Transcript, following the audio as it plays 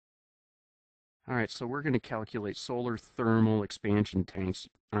All right, so we're going to calculate solar thermal expansion tanks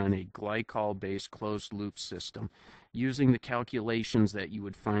on a glycol-based closed-loop system using the calculations that you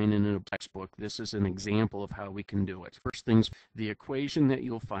would find in a textbook. This is an example of how we can do it. First things, the equation that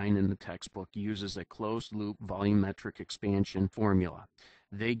you'll find in the textbook uses a closed-loop volumetric expansion formula.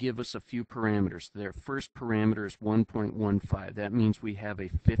 They give us a few parameters. Their first parameter is 1.15. That means we have a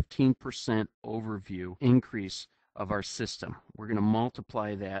 15% overview increase of our system. We're going to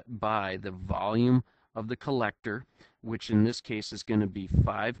multiply that by the volume of the collector, which in this case is going to be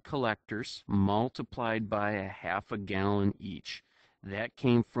 5 collectors multiplied by a half a gallon each. That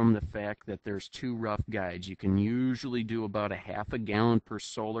came from the fact that there's 2 rough guides. You can usually do about a half a gallon per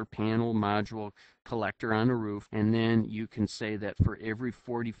solar panel module collector on a roof, and then you can say that for every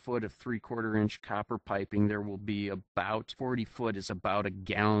 40 foot of 3/4 inch copper piping, there will be about 40 foot is about a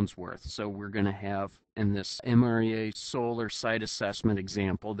gallon's worth. So we're going to have, in this MREA solar site assessment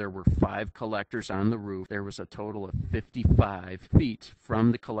example, there were 5 collectors on the roof. There was a total of 55 feet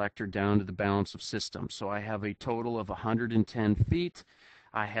from the collector down to the balance of system. So I have a total of 110 feet.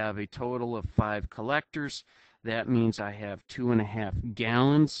 I have a total of 5 collectors. That means I have 2.5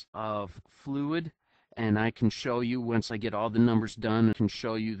 gallons of fluid, and I can show you, once I get all the numbers done, I can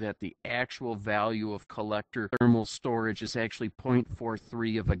show you that the actual value of collector thermal storage is actually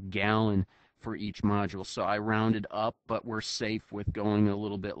 0.43 of a gallon for each module. So I rounded up, but we're safe with going a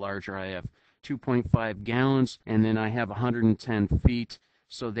little bit larger. I have 2.5 gallons, and then I have 110 feet.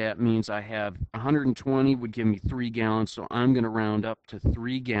 So that means I have 120 would give me 3 gallons. So I'm going to round up to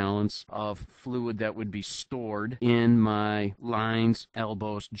 3 gallons of fluid that would be stored in my lines,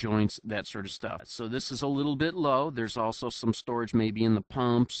 elbows, joints, that sort of stuff. So this is a little bit low. There's also some storage maybe in the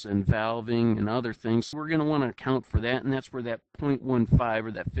pumps and valving and other things. So we're going to want to account for that, and that's where that 0.15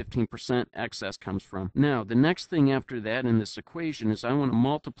 or that 15% excess comes from. Now, the next thing after that in this equation is I want to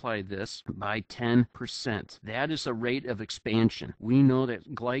multiply this by 10%. That is a rate of expansion. We know that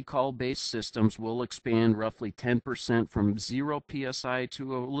glycol-based systems will expand roughly 10% from 0 psi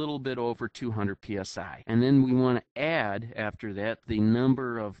to a little bit over 200 psi. And then we want to add, after that, the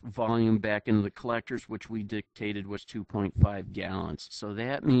number of volume back into the collectors, which we dictated was 2.5 gallons. So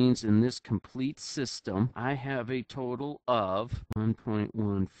that means in this complete system, I have a total of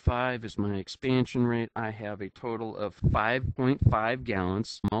 1.15 is my expansion rate. I have a total of 5.5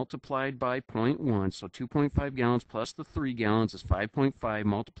 gallons multiplied by 0.1. So 2.5 gallons plus the 3 gallons is 5.5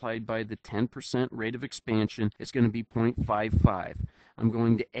 multiplied by the 10% rate of expansion. It's going to be 0.55. I'm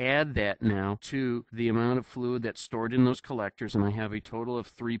going to add that now to the amount of fluid that's stored in those collectors, and I have a total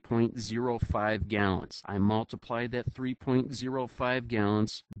of 3.05 gallons. I multiply that 3.05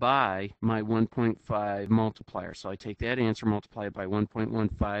 gallons by my 1.5 multiplier. So I take that answer, multiply it by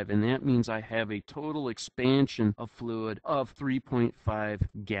 1.15, and that means I have a total expansion of fluid of 3.5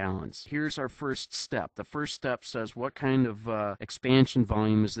 gallons. Here's our first step. The first step says what kind of expansion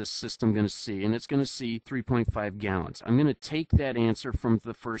volume is this system going to see, and it's going to see 3.5 gallons. I'm going to take that answer from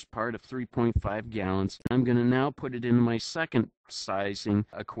the first part of 3.5 gallons. I'm going to now put it into my second sizing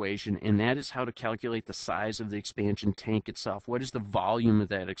equation, and that is how to calculate the size of the expansion tank itself. What is the volume of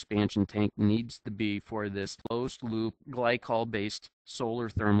that expansion tank needs to be for this closed loop glycol-based solar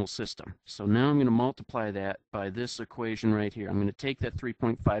thermal system. So now I'm going to multiply that by this equation right here. I'm going to take that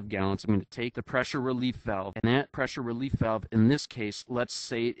 3.5 gallons. I'm going to take the pressure relief valve, and that pressure relief valve, in this case, let's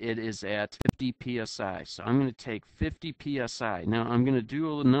say it is at 50 psi. So I'm going to take 50 psi. Now I'm going to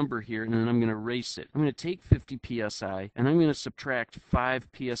do a number here, and then I'm going to erase it. I'm going to take 50 psi, and I'm going to subtract 5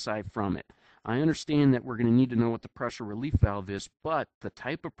 psi from it. I understand that we're going to need to know what the pressure relief valve is, but the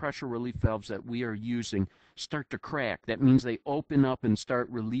type of pressure relief valves that we are using start to crack. That means they open up and start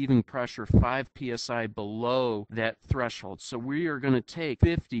relieving pressure 5 psi below that threshold. So we are going to take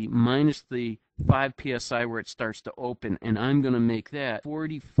 50 minus the 5 psi where it starts to open, and I'm going to make that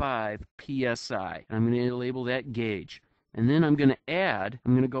 45 psi. I'm going to label that gauge. And then I'm going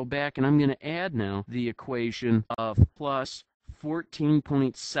to go back and I'm going to add now the equation of plus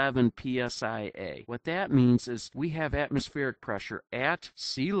 14.7 psia. What that means is we have atmospheric pressure at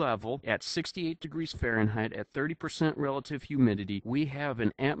sea level at 68 degrees Fahrenheit at 30% relative humidity. We have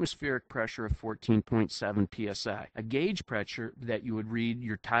an atmospheric pressure of 14.7 psi. A gauge pressure that you would read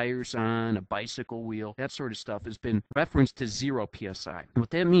your tires on, a bicycle wheel, that sort of stuff has been referenced to 0 psi. What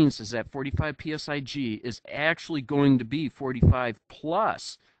that means is that 45 psi-G is actually going to be 45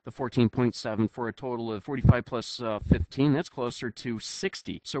 plus the 14.7 for a total of 45 plus 15. That's closer to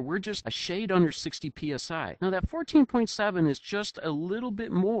 60. So we're just a shade under 60 psi. Now that 14.7 is just a little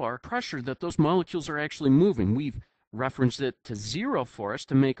bit more pressure that those molecules are actually moving. We've reference it to 0 for us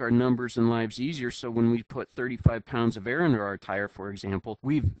to make our numbers and lives easier. So when we put 35 pounds of air under our tire, for example,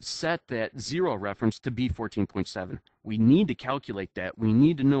 we've set that 0 reference to be 14.7. We need to calculate that. We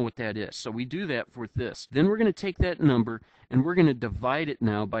need to know what that is. So we do that with this. Then we're going to take that number and we're going to divide it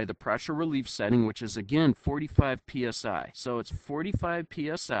now by the pressure relief setting, which is again 45 psi. So it's 45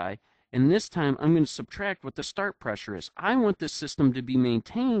 psi. And this time, I'm going to subtract what the start pressure is. I want this system to be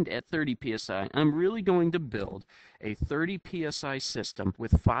maintained at 30 psi. I'm really going to build a 30 psi system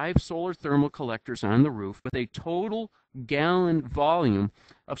with 5 solar thermal collectors on the roof with a total gallon volume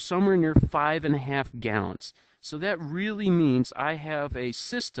of somewhere near 5.5 gallons. So that really means I have a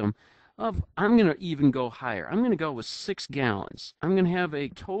system of, I'm going to even go higher. I'm going to go with 6 gallons. I'm going to have a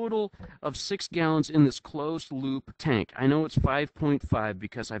total of 6 gallons in this closed loop tank. I know it's 5.5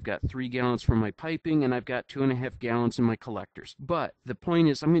 because I've got 3 gallons from my piping and I've got 2.5 gallons in my collectors. But the point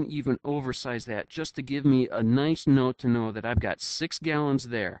is I'm going to even oversize that just to give me a nice note to know that I've got 6 gallons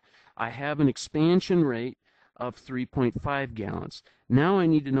there. I have an expansion rate of 3.5 gallons. Now I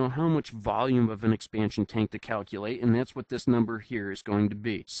need to know how much volume of an expansion tank to calculate, and that's what this number here is going to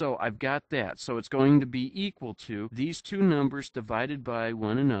be. So I've got that. So it's going to be equal to these two numbers divided by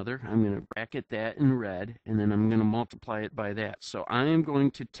one another. I'm going to bracket that in red, and then I'm going to multiply it by that. So I am going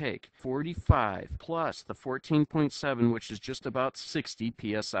to take 45 plus the 14.7, which is just about 60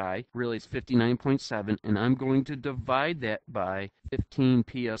 psi. Really, it's 59.7, and I'm going to divide that by 15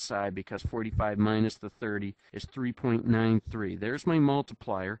 psi because 45 minus the 30 is 3.93. There's my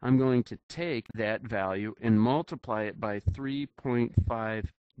multiplier. I'm going to take that value and multiply it by 3.5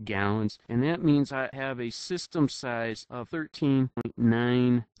 gallons, and that means I have a system size of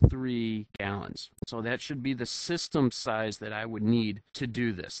 13.93 gallons. So that should be the system size that I would need to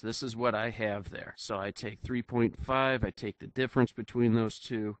do this. This is what I have there. So I take 3.5, I take the difference between those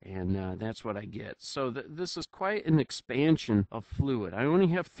two, and that's what I get. So this is quite an expansion of fluid. I only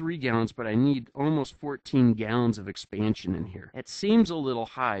have 3 gallons, but I need almost 14 gallons of expansion in here. It seems a little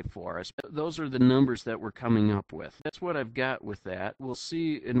high for us, but those are the numbers that we're coming up with. That's what I've got with that. We'll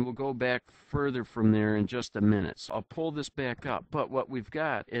see, and we'll go back further from there in just a minute. So I'll pull this back up. But what we've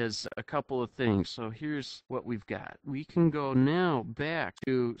got is a couple of things. So here's what we've got. We can go now back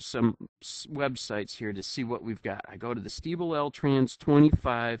to some websites here to see what we've got. I go to the Stiebel L-Trans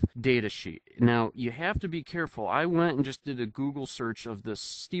 25 data sheet. Now, you have to be careful. I went and just did a Google search of the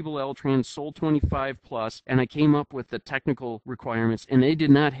Stiebel L-Trans Sol 25 Plus, and I came up with the technical requirements, and they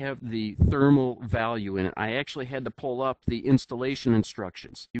did not have the thermal value in it. I actually had to pull up the installation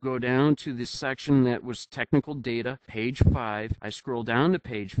instructions. You go down to this section that was technical data, page 5. I scroll down to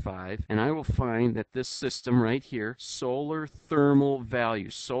page 5, and I will find that this system right here, solar thermal value,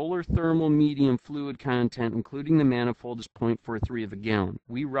 solar thermal medium fluid content, including the manifold, is 0.43 of a gallon.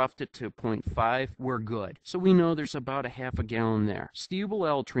 We roughed it to 0.5. We're good. So we know there's about a half a gallon there. Stiebel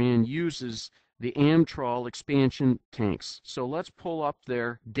L-Tran uses the Amtrol expansion tanks. So let's pull up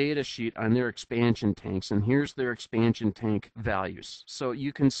their data sheet on their expansion tanks, and here's their expansion tank values. So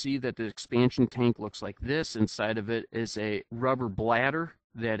you can see that the expansion tank looks like this. Inside of it is a rubber bladder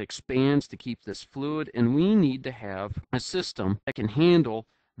that expands to keep this fluid, and we need to have a system that can handle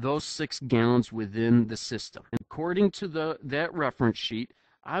those 6 gallons within the system. And according to that reference sheet,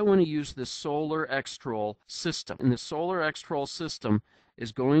 I want to use the Solar Xtrol system, and the Solar Xtrol system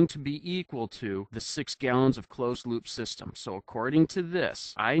is going to be equal to the 6 gallons of closed loop system. So according to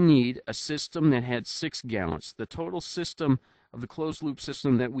this, I need a system that had 6 gallons. The total system of the closed loop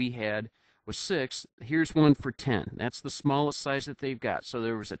system that we had was 6. Here's one for 10. That's the smallest size that they've got. So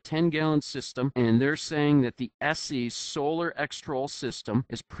there was a 10-gallon system, and they're saying that the SE Solar Xtrol system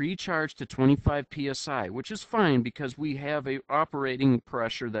is pre-charged to 25 psi, which is fine because we have a operating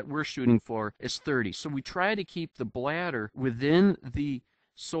pressure that we're shooting for is 30. So we try to keep the bladder within the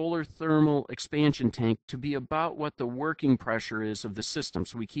solar thermal expansion tank to be about what the working pressure is of the system.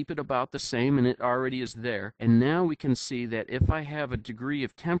 So we keep it about the same, and it already is there. And now we can see that if I have a degree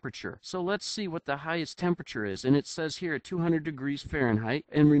of temperature, so let's see what the highest temperature is. And it says here 200 degrees Fahrenheit.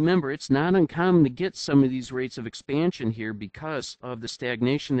 And remember, it's not uncommon to get some of these rates of expansion here because of the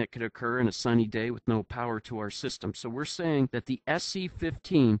stagnation that could occur in a sunny day with no power to our system. So we're saying that the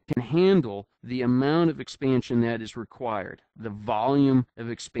SC15 can handle the amount of expansion that is required, the volume of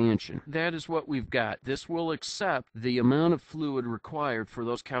expansion. That is what we've got. This will accept the amount of fluid required for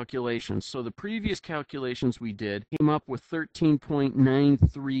those calculations. So the previous calculations we did came up with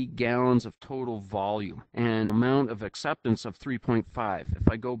 13.93 gallons of total volume and amount of acceptance of 3.5.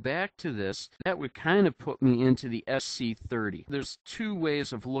 If I go back to this, that would kind of put me into the SC30. There's two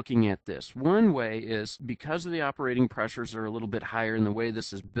ways of looking at this. One way is because of the operating pressures are a little bit higher in the way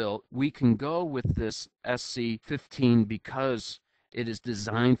this is built, we can go go with this SC15 because it is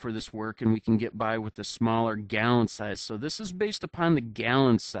designed for this work and we can get by with the smaller gallon size. So this is based upon the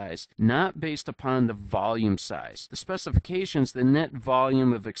gallon size, not based upon the volume size. The specifications, the net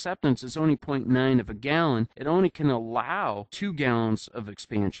volume of acceptance is only 0.9 of a gallon. It only can allow 2 gallons of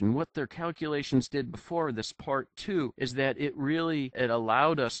expansion. What their calculations did before this part 2 is that it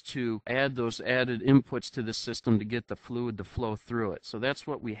allowed us to add those added inputs to the system to get the fluid to flow through it. So that's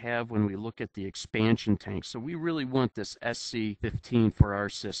what we have when we look at the expansion tank. So we really want this SC15 for our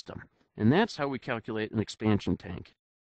system. And that's how we calculate an expansion tank.